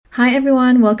Hi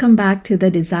everyone, welcome back to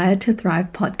the Desire to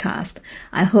Thrive podcast.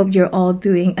 I hope you're all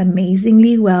doing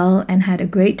amazingly well and had a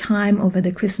great time over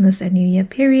the Christmas and New Year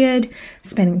period,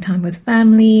 spending time with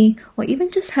family, or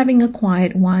even just having a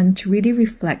quiet one to really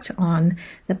reflect on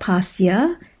the past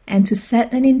year and to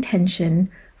set an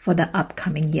intention for the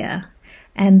upcoming year.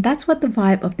 And that's what the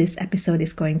vibe of this episode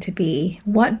is going to be.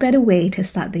 What better way to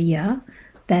start the year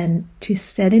than to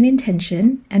set an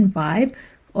intention and vibe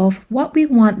of what we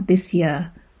want this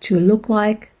year to look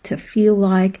like, to feel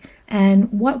like,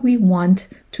 and what we want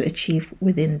to achieve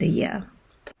within the year.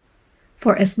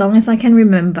 For as long as I can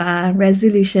remember,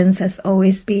 resolutions has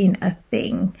always been a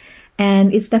thing.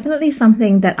 And it's definitely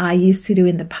something that I used to do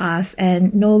in the past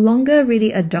and no longer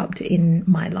really adopt in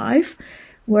my life.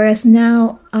 Whereas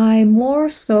now I more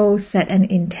so set an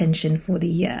intention for the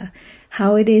year,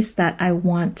 how it is that I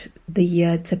want the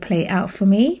year to play out for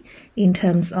me in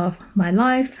terms of my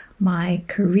life, my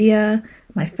career,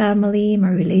 my family, my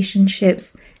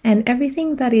relationships, and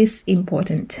everything that is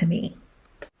important to me.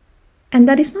 And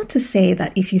that is not to say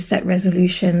that if you set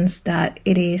resolutions that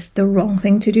it is the wrong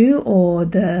thing to do or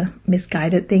the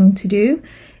misguided thing to do.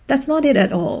 That's not it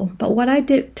at all. But what I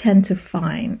did tend to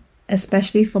find,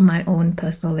 especially from my own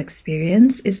personal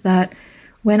experience, is that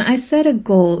when I set a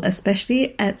goal,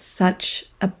 especially at such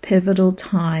a pivotal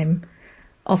time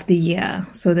of the year.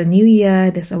 So the new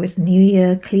year, there's always new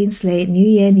year, clean slate, new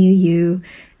year, new you,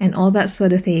 and all that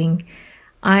sort of thing.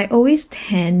 I always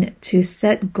tend to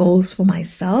set goals for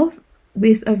myself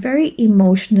with a very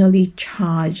emotionally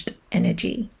charged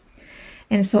energy.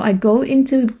 And so I go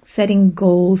into setting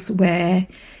goals where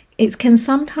it can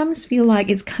sometimes feel like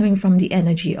it's coming from the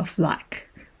energy of lack.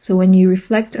 So when you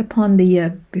reflect upon the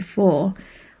year before,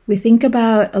 we think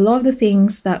about a lot of the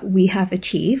things that we have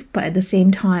achieved, but at the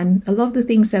same time, a lot of the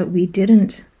things that we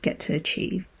didn't get to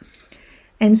achieve.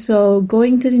 And so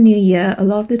going to the new year, a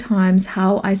lot of the times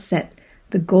how I set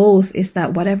the goals is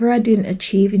that whatever I didn't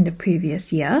achieve in the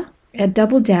previous year, I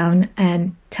double down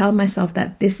and tell myself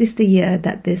that this is the year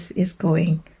that this is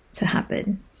going to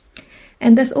happen.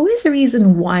 And there's always a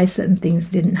reason why certain things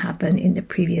didn't happen in the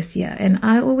previous year. And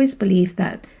I always believe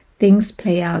that things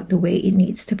play out the way it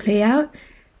needs to play out,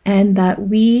 and that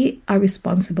we are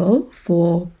responsible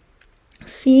for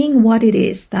seeing what it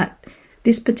is that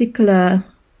this particular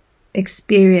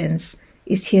experience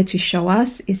is here to show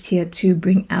us, is here to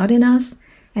bring out in us,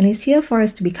 and is here for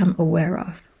us to become aware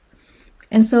of.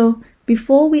 And so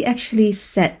before we actually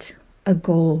set a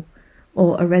goal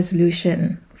or a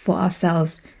resolution for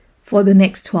ourselves for the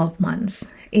next 12 months,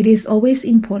 it is always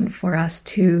important for us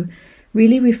to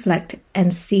really reflect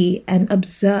and see and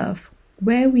observe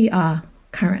where we are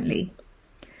currently,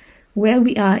 where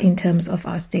we are in terms of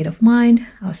our state of mind,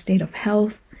 our state of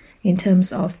health, in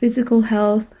terms of physical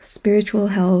health, spiritual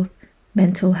health,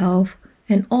 mental health,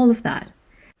 and all of that.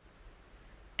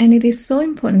 And it is so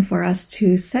important for us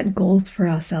to set goals for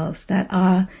ourselves that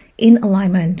are in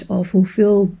alignment or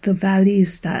fulfill the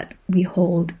values that we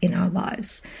hold in our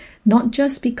lives. Not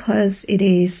just because it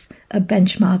is a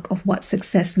benchmark of what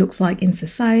success looks like in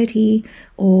society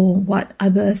or what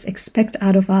others expect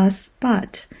out of us,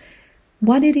 but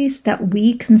what it is that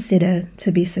we consider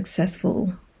to be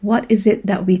successful. What is it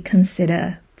that we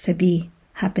consider to be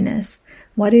happiness?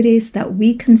 What it is that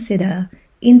we consider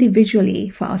individually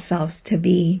for ourselves to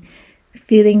be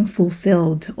feeling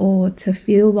fulfilled or to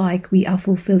feel like we are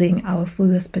fulfilling our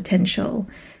fullest potential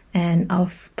and our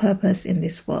purpose in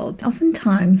this world.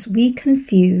 Oftentimes, we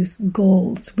confuse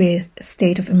goals with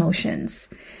state of emotions.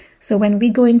 So when we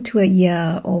go into a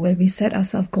year or when we set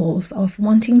ourselves goals of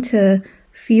wanting to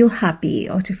feel happy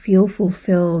or to feel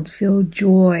fulfilled, feel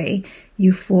joy,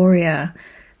 euphoria,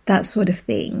 that sort of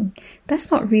thing, that's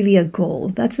not really a goal.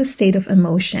 That's a state of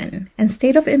emotion. And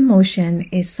state of emotion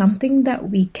is something that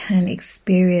we can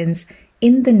experience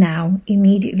in the now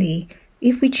immediately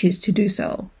if we choose to do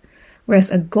so.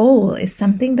 Whereas a goal is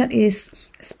something that is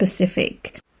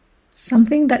specific,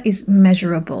 something that is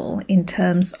measurable in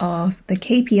terms of the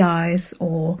KPIs,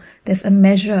 or there's a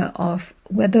measure of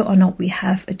whether or not we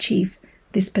have achieved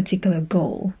this particular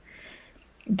goal.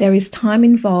 There is time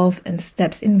involved and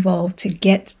steps involved to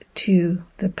get to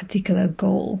the particular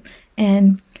goal.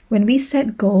 And when we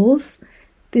set goals,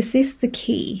 this is the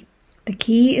key. The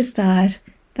key is that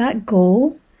that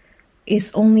goal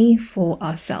is only for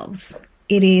ourselves.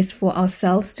 It is for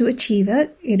ourselves to achieve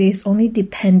it. It is only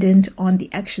dependent on the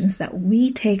actions that we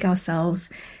take ourselves,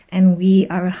 and we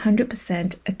are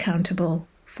 100% accountable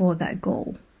for that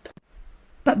goal.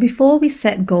 But before we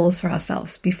set goals for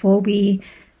ourselves, before we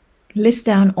list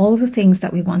down all of the things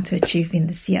that we want to achieve in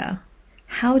this year,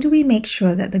 how do we make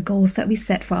sure that the goals that we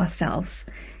set for ourselves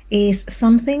is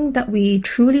something that we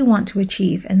truly want to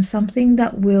achieve and something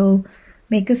that will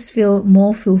make us feel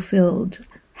more fulfilled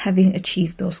having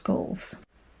achieved those goals.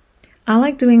 I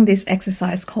like doing this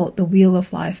exercise called the Wheel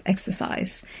of Life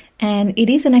exercise. And it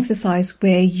is an exercise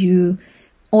where you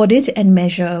audit and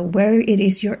measure where it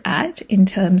is you're at in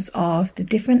terms of the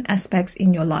different aspects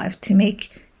in your life to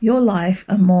make your life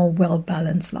a more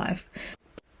well-balanced life.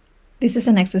 This is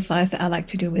an exercise that I like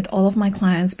to do with all of my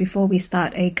clients before we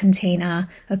start a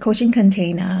coaching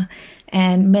container,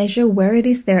 and measure where it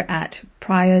is they're at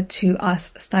prior to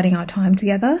us starting our time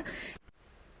together.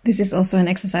 This is also an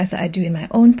exercise that I do in my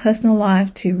own personal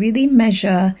life to really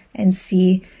measure and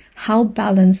see how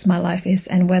balanced my life is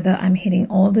and whether I'm hitting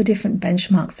all the different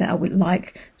benchmarks that I would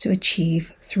like to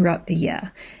achieve throughout the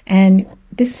year. And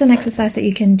this is an exercise that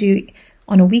you can do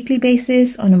on a weekly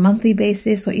basis, on a monthly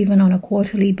basis, or even on a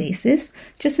quarterly basis,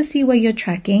 just to see where you're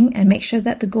tracking and make sure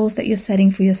that the goals that you're setting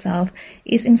for yourself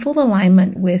is in full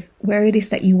alignment with where it is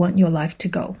that you want your life to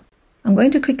go. I'm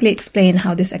going to quickly explain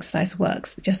how this exercise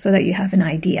works, just so that you have an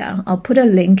idea. I'll put a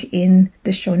link in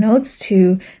the show notes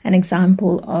to an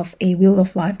example of a Wheel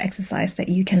of Life exercise that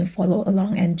you can follow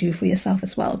along and do for yourself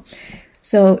as well.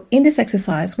 So in this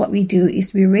exercise, what we do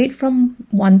is we rate from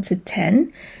 1 to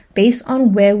 10 based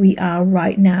on where we are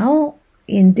right now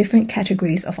in different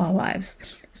categories of our lives.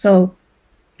 So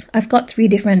I've got 3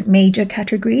 different major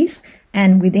categories,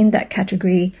 and within that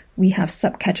category, we have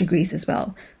subcategories as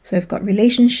well. So I've got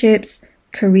relationships,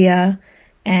 career,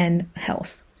 and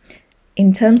health.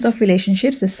 In terms of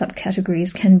relationships, the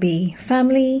subcategories can be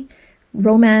family,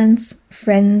 romance,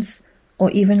 friends,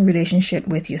 or even relationship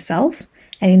with yourself.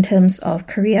 And in terms of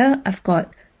career, I've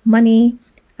got money,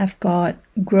 I've got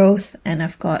growth, and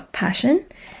I've got passion.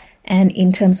 And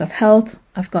in terms of health,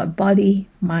 I've got body,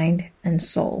 mind, and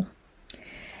soul.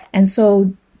 And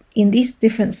so in these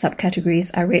different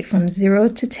subcategories, I rate from 0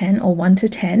 to 10 or 1 to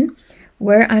 10,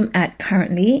 where I'm at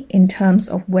currently in terms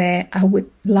of where I would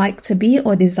like to be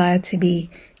or desire to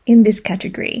be in this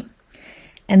category.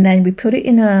 And then we put it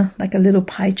in a little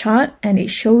pie chart, and it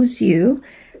shows you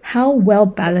how well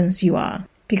balanced you are.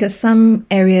 Because some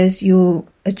areas you'll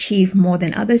achieve more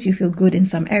than others. You feel good in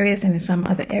some areas, and in some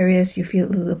other areas you feel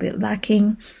a little bit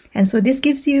lacking. And so this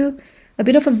gives you a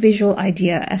bit of a visual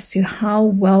idea as to how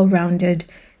well-rounded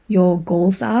your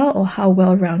goals are, or how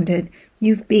well-rounded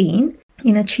you've been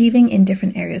in achieving in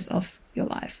different areas of your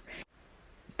life.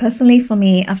 Personally, for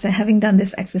me, after having done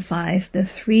this exercise, the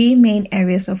 3 main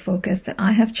areas of focus that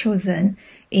I have chosen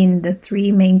in the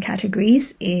 3 main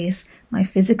categories is my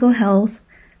physical health,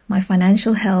 my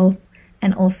financial health,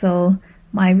 and also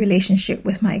my relationship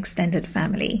with my extended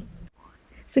family.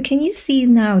 So can you see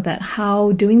now that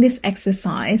how doing this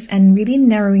exercise and really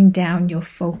narrowing down your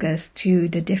focus to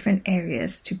the different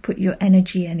areas to put your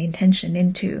energy and intention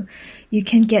into, you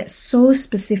can get so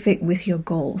specific with your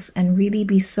goals and really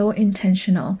be so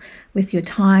intentional with your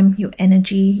time, your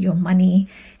energy, your money,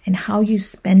 and how you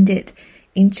spend it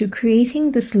into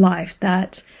creating this life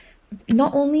that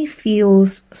not only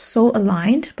feels so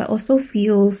aligned, but also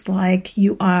feels like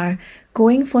you are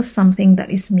going for something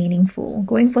that is meaningful,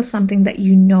 going for something that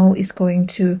you know is going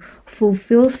to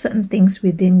fulfill certain things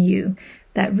within you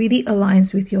that really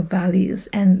aligns with your values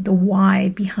and the why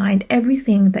behind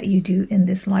everything that you do in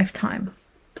this lifetime.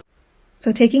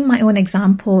 So taking my own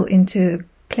example into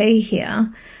play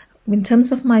here, in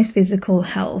terms of my physical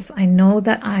health, I know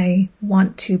that I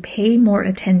want to pay more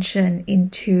attention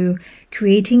into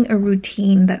creating a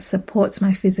routine that supports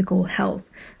my physical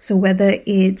health. So whether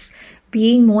it's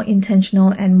being more intentional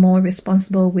and more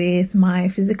responsible with my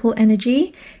physical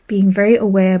energy, being very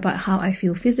aware about how I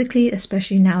feel physically,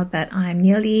 especially now that I'm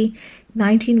nearly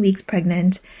 19 weeks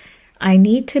pregnant, I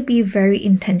need to be very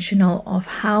intentional of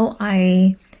how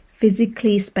I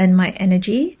physically spend my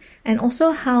energy, and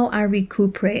also how I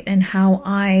recuperate and how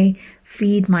I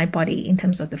feed my body in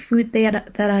terms of the food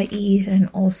that I eat, and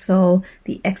also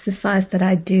the exercise that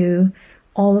I do,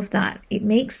 all of that. It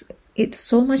makes it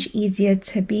so much easier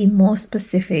to be more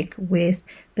specific with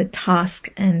the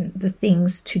task and the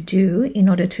things to do in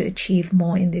order to achieve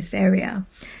more in this area.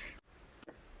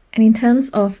 And in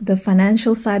terms of the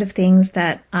financial side of things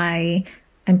that I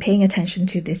am paying attention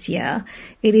to this year,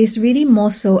 it is really more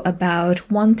so about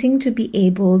wanting to be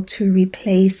able to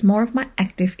replace more of my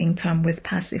active income with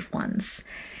passive ones.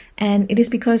 And it is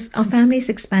because our family is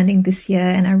expanding this year,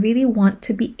 and I really want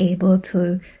to be able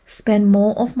to spend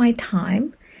more of my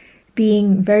time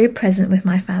being very present with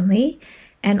my family,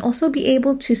 and also be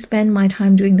able to spend my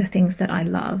time doing the things that I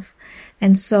love.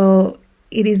 And so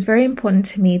it is very important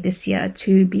to me this year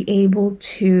to be able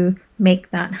to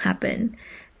make that happen.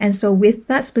 And so with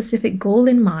that specific goal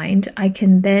in mind, I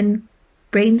can then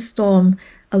brainstorm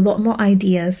a lot more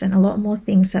ideas and a lot more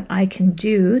things that I can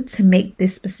do to make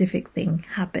this specific thing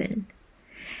happen.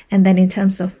 And then in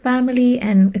terms of family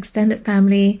and extended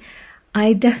family,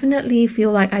 I definitely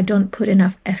feel like I don't put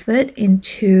enough effort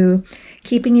into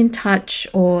keeping in touch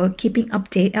or keeping up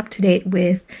to date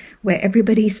with where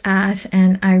everybody's at.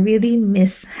 And I really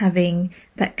miss having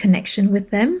that connection with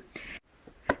them.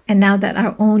 And now that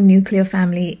our own nuclear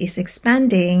family is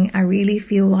expanding, I really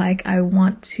feel like I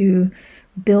want to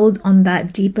build on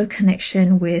that deeper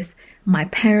connection with my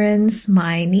parents,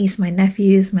 my niece, my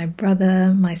nephews, my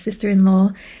brother, my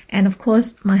sister-in-law, and of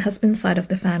course, my husband's side of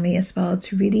the family as well,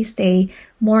 to really stay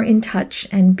more in touch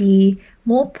and be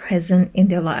more present in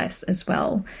their lives as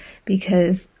well.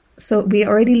 Because we're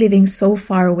already living so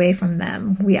far away from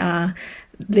them. We are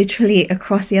literally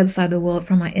across the other side of the world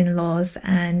from our in-laws,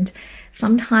 and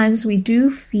sometimes we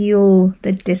do feel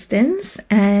the distance,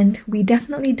 and we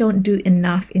definitely don't do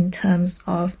enough in terms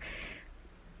of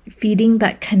feeding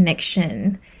that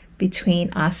connection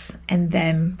between us and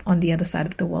them on the other side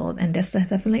of the world. And there's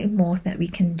definitely more that we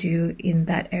can do in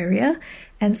that area.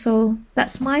 And so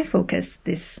that's my focus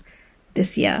this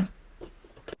year.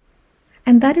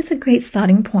 And that is a great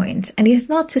starting point. And it's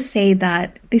not to say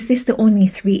that this is the only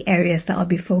 3 areas that I'll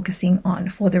be focusing on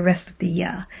for the rest of the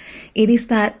year. It is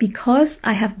that because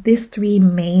I have these 3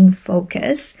 main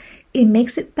focus, it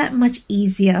makes it that much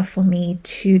easier for me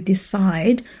to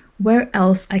decide where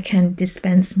else I can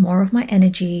dispense more of my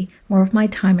energy, more of my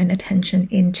time and attention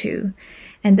into.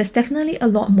 And there's definitely a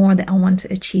lot more that I want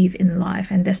to achieve in life.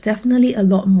 And there's definitely a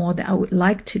lot more that I would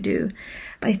like to do.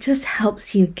 But it just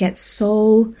helps you get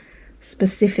so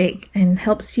specific and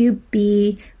helps you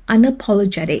be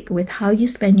unapologetic with how you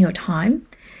spend your time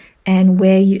and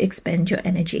where you expend your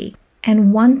energy.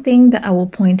 And one thing that I will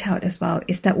point out as well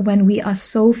is that when we are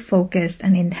so focused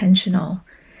and intentional,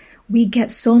 we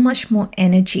get so much more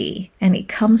energy, and it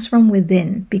comes from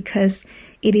within because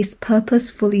it is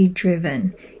purposefully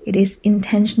driven, it is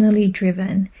intentionally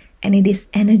driven, and it is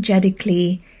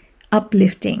energetically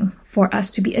uplifting for us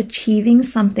to be achieving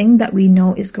something that we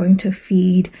know is going to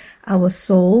feed our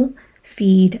soul,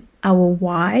 feed our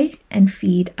why, and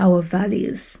feed our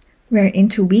values. We're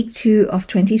into week 2 of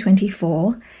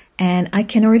 2024, and I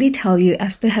can already tell you,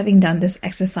 after having done this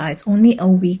exercise only a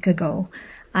week ago,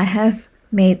 I have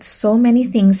made so many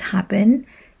things happen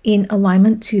in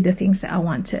alignment to the things that I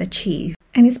want to achieve.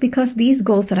 And it's because these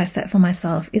goals that I set for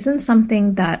myself isn't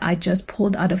something that I just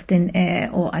pulled out of thin air,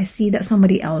 or I see that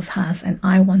somebody else has and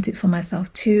I want it for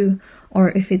myself too, or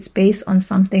if it's based on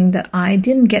something that I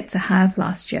didn't get to have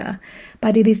last year,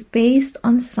 but it is based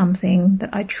on something that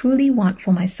I truly want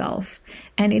for myself.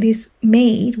 And it is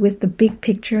made with the big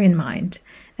picture in mind.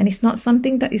 And it's not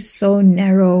something that is so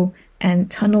narrow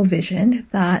and tunnel vision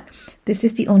that this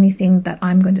is the only thing that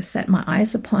I'm going to set my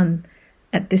eyes upon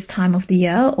at this time of the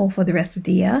year or for the rest of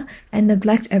the year and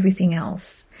neglect everything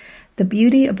else. The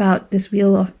beauty about this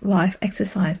Wheel of Life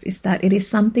exercise is that it is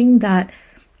something that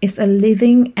is a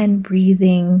living and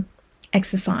breathing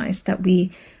exercise that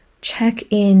we check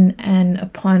in and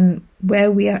upon where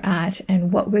we are at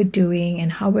and what we're doing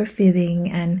and how we're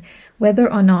feeling and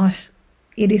whether or not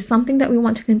it is something that we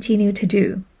want to continue to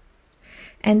do.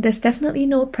 And there's definitely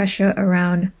no pressure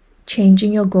around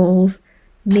changing your goals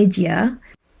mid-year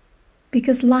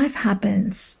because life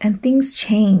happens and things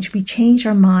change. We change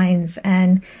our minds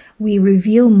and we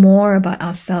reveal more about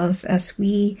ourselves as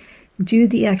we do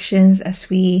the actions, as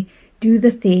we do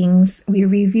the things. We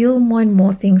reveal more and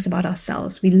more things about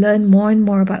ourselves. We learn more and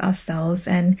more about ourselves,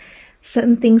 and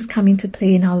certain things come into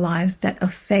play in our lives that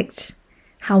affect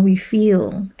how we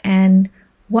feel and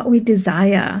what we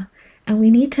desire. And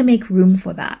we need to make room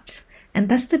for that. And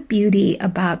that's the beauty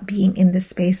about being in the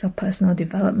space of personal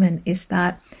development, is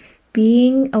that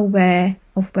being aware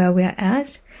of where we're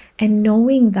at and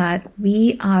knowing that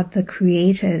we are the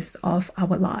creators of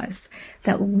our lives,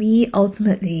 that we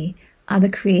ultimately are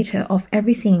the creator of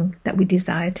everything that we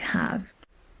desire to have.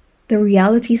 The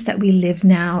realities that we live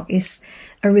now is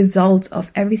a result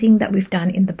of everything that we've done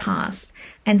in the past.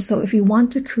 And so if we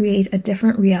want to create a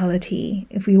different reality,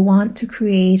 if we want to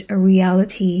create a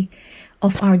reality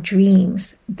of our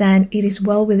dreams, then it is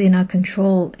well within our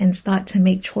control and start to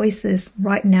make choices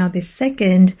right now, this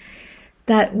second,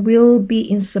 that will be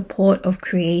in support of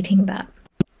creating that.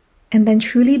 And then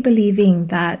truly believing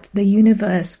that the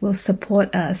universe will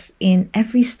support us in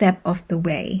every step of the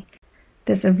way.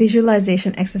 There's a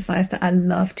visualization exercise that I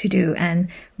love to do, and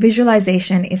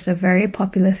visualization is a very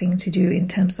popular thing to do in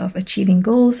terms of achieving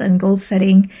goals and goal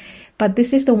setting. But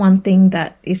this is the one thing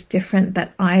that is different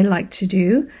that I like to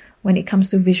do when it comes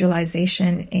to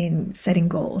visualization in setting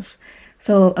goals.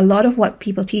 So a lot of what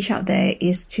people teach out there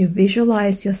is to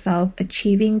visualize yourself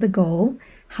achieving the goal,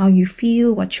 how you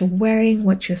feel, what you're wearing,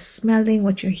 what you're smelling,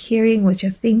 what you're hearing, what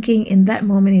you're thinking in that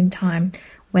moment in time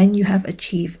when you have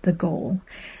achieved the goal.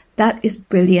 That is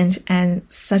brilliant and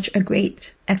such a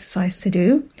great exercise to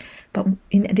do. But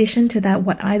in addition to that,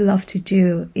 what I love to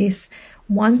do is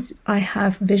once I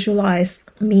have visualized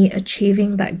me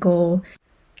achieving that goal,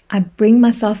 I bring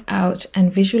myself out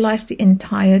and visualize the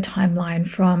entire timeline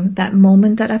from that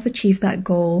moment that I've achieved that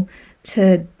goal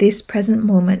to this present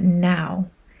moment now.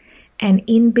 And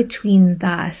in between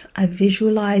that, I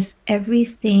visualize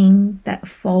everything that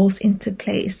falls into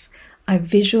place. I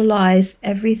visualize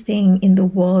everything in the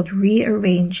world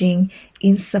rearranging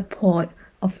in support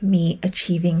of me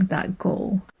achieving that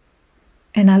goal.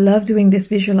 And I love doing this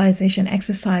visualization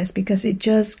exercise because it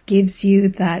just gives you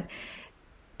that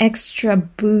extra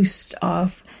boost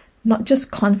of not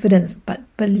just confidence, but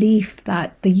belief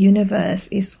that the universe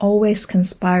is always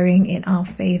conspiring in our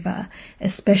favor,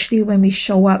 especially when we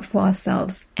show up for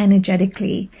ourselves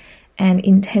energetically and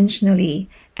intentionally,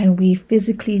 and we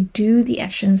physically do the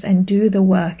actions and do the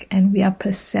work, and we are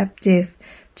perceptive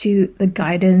to the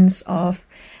guidance of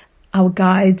our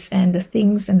guides and the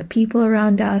things and the people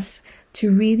around us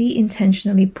to really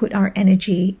intentionally put our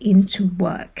energy into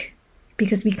work.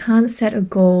 Because we can't set a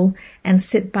goal and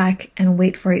sit back and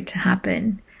wait for it to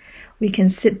happen. We can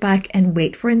sit back and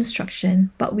wait for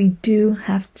instruction, but we do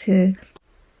have to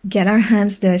get our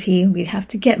hands dirty. We have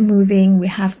to get moving. We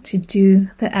have to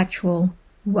do the actual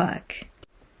work.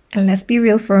 And let's be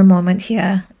real for a moment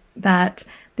here that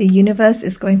the universe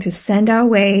is going to send our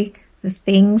way the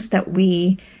things that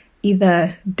we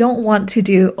either don't want to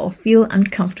do or feel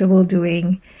uncomfortable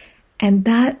doing. And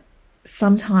that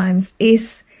sometimes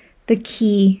is the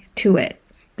key to it,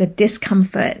 the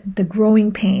discomfort, the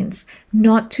growing pains,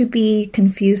 not to be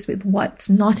confused with what's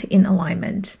not in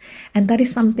alignment. And that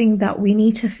is something that we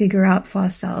need to figure out for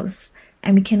ourselves.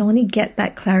 And we can only get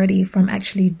that clarity from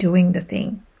actually doing the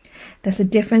thing. There's a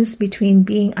difference between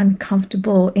being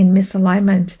uncomfortable in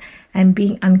misalignment and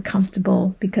being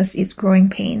uncomfortable because it's growing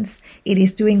pains. It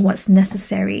is doing what's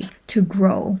necessary to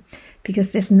grow.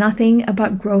 Because there's nothing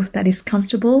about growth that is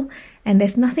comfortable, and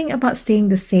there's nothing about staying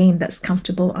the same that's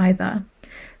comfortable either.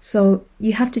 So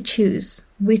you have to choose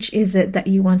which is it that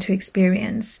you want to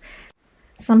experience.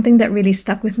 Something that really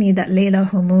stuck with me that Leila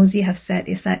Hormozi have said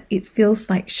is that it feels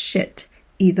like shit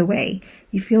either way.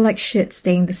 You feel like shit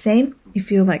staying the same, you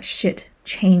feel like shit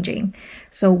changing.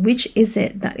 So which is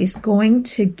it that is going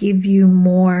to give you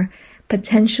more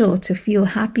potential to feel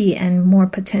happy and more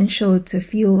potential to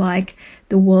feel like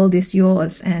the world is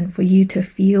yours and for you to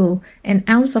feel an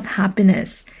ounce of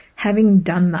happiness having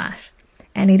done that?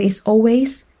 And it is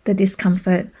always the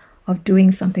discomfort of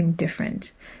doing something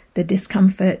different, the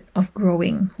discomfort of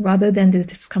growing rather than the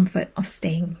discomfort of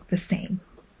staying the same.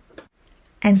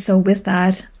 And so with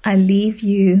that, I leave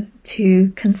you to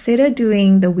consider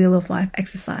doing the Wheel of Life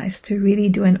exercise to really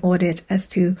do an audit as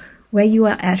to where you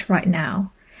are at right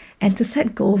now, and to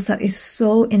set goals that is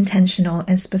so intentional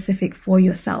and specific for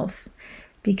yourself,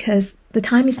 because the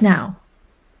time is now.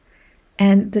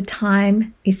 And the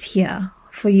time is here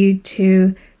for you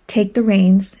to take the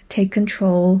reins, take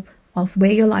control of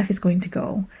where your life is going to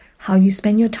go, how you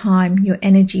spend your time, your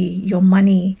energy, your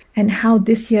money, and how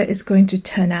this year is going to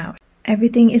turn out.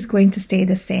 Everything is going to stay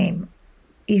the same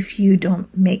if you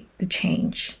don't make the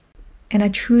change. And I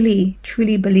truly,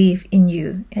 truly believe in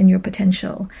you and your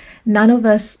potential. None of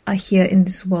us are here in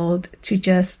this world to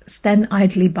just stand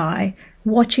idly by,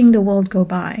 watching the world go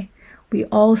by. We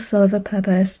all serve a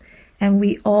purpose, and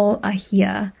we all are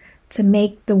here to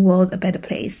make the world a better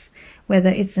place, whether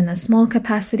it's in a small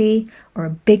capacity or a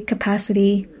big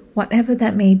capacity, whatever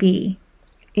that may be.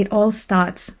 It all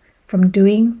starts from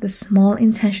doing the small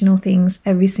intentional things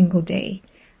every single day.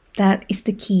 That is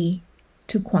the key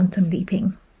to quantum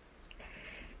leaping.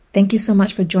 Thank you so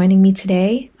much for joining me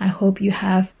today. I hope you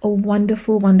have a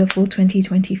wonderful, wonderful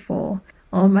 2024.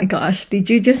 Oh my gosh, did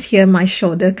you just hear my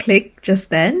shoulder click just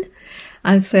then?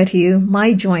 I swear to you,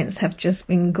 my joints have just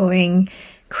been going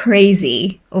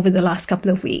crazy over the last couple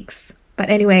of weeks. But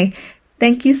anyway,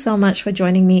 thank you so much for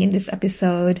joining me in this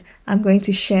episode. I'm going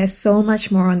to share so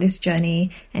much more on this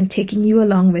journey and taking you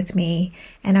along with me.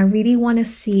 And I really want to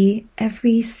see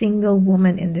every single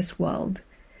woman in this world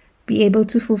be able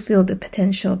to fulfill the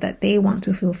potential that they want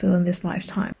to fulfill in this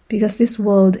lifetime, because this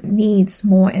world needs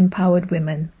more empowered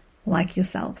women like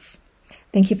yourselves.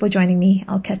 Thank you for joining me.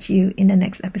 I'll catch you in the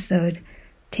next episode.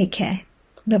 Take care.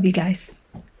 Love you guys.